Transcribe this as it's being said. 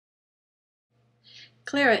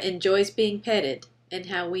Clara enjoys being petted, and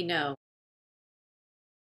how we know.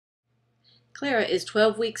 Clara is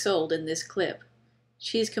 12 weeks old in this clip.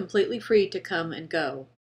 She is completely free to come and go.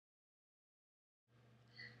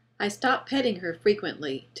 I stop petting her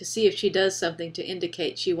frequently to see if she does something to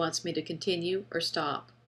indicate she wants me to continue or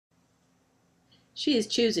stop. She is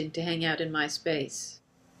choosing to hang out in my space.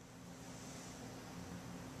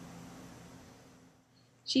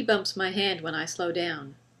 She bumps my hand when I slow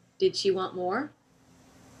down. Did she want more?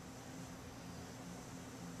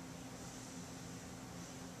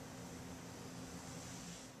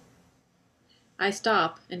 I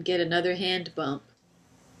stop and get another hand bump.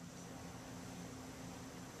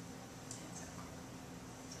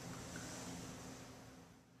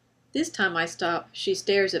 This time I stop, she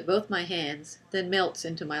stares at both my hands, then melts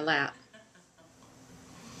into my lap.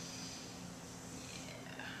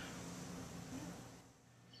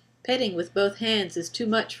 Petting with both hands is too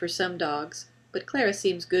much for some dogs, but Clara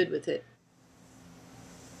seems good with it.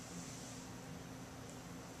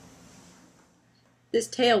 This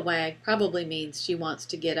tail wag probably means she wants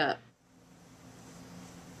to get up.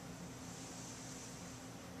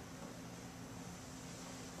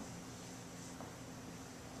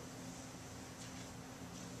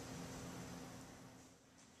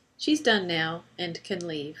 She's done now and can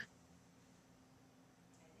leave.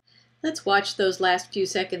 Let's watch those last few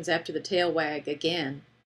seconds after the tail wag again.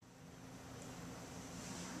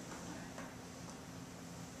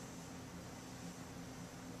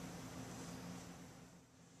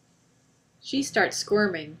 She starts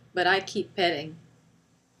squirming, but I keep petting.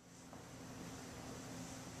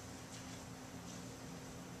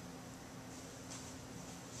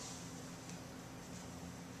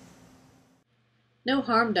 No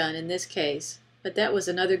harm done in this case, but that was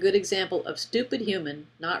another good example of stupid human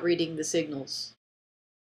not reading the signals.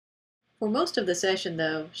 For most of the session,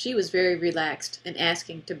 though, she was very relaxed and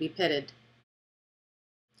asking to be petted.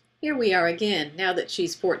 Here we are again, now that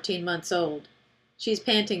she's 14 months old. She's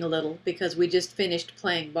panting a little because we just finished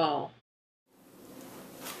playing ball.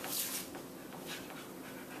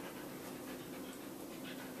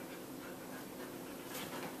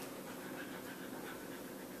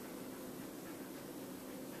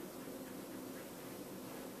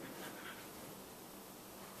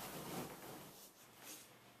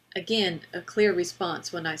 Again, a clear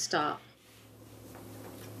response when I stop.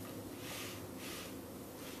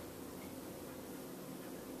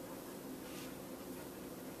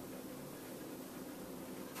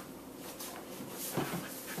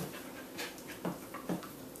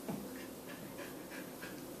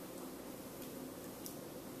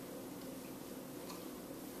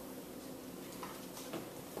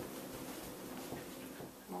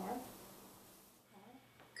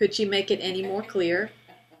 Could she make it any more clear?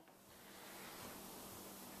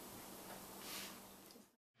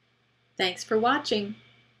 Thanks for watching.